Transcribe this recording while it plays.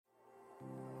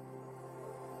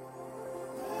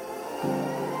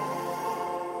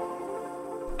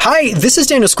Hi, this is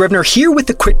Daniel Scrivner here with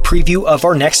a quick preview of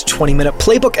our next 20-minute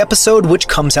playbook episode, which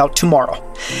comes out tomorrow.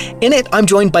 In it, I'm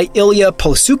joined by Ilya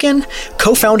Polosukin,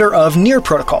 co-founder of Near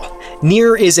Protocol.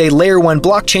 Near is a layer 1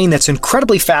 blockchain that's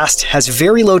incredibly fast, has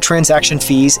very low transaction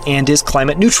fees, and is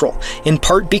climate neutral, in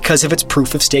part because of its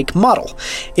proof-of-stake model.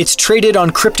 It's traded on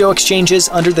crypto exchanges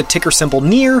under the ticker symbol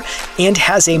NEAR and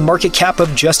has a market cap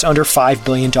of just under $5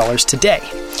 billion today.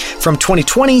 From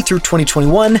 2020 through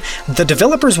 2021, the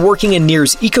developers working in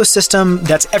Near's ecosystem,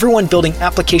 that's everyone building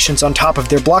applications on top of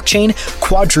their blockchain,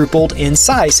 quadrupled in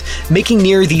size, making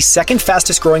Near the second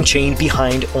fastest growing chain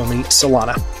behind only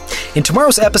Solana. In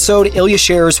tomorrow's episode, Ilya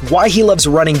shares why he loves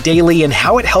running daily and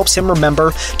how it helps him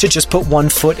remember to just put one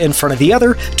foot in front of the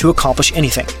other to accomplish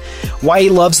anything. Why he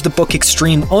loves the book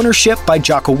Extreme Ownership by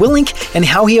Jocko Willink and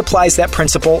how he applies that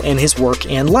principle in his work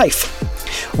and life.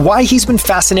 Why he's been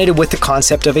fascinated with the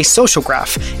concept of a social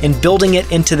graph and building it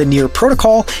into the Near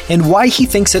protocol, and why he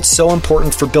thinks it's so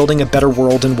important for building a better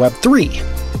world in Web3.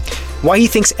 Why he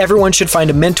thinks everyone should find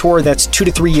a mentor that's 2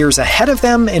 to 3 years ahead of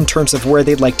them in terms of where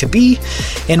they'd like to be,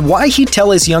 and why he'd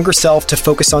tell his younger self to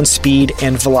focus on speed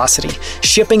and velocity,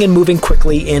 shipping and moving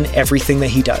quickly in everything that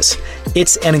he does.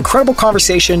 It's an incredible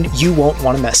conversation you won't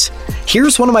want to miss.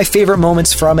 Here's one of my favorite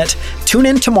moments from it. Tune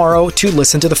in tomorrow to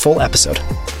listen to the full episode.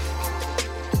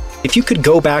 If you could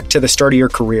go back to the start of your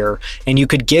career and you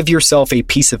could give yourself a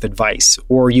piece of advice,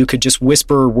 or you could just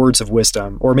whisper words of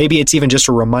wisdom, or maybe it's even just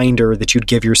a reminder that you'd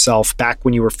give yourself back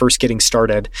when you were first getting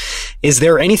started, is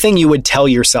there anything you would tell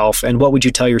yourself, and what would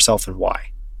you tell yourself and why?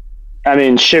 I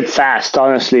mean, ship fast,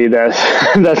 honestly. That's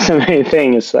the main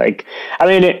thing. It's like,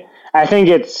 I think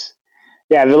it's,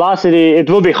 velocity, it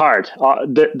will be hard.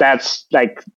 That's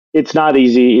like, it's not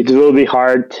easy. It will be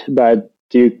hard, but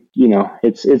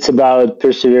it's about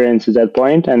perseverance at that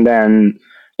point. And then,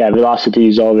 velocity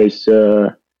is always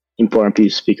the important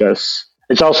piece, because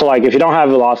it's also like, if you don't have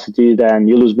velocity, then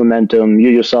you lose momentum.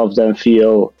 You yourself then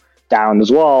feel down as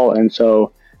well. And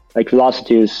so, like,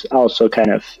 velocity is also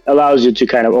kind of allows you to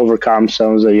kind of overcome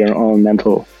some of your own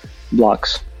mental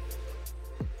blocks.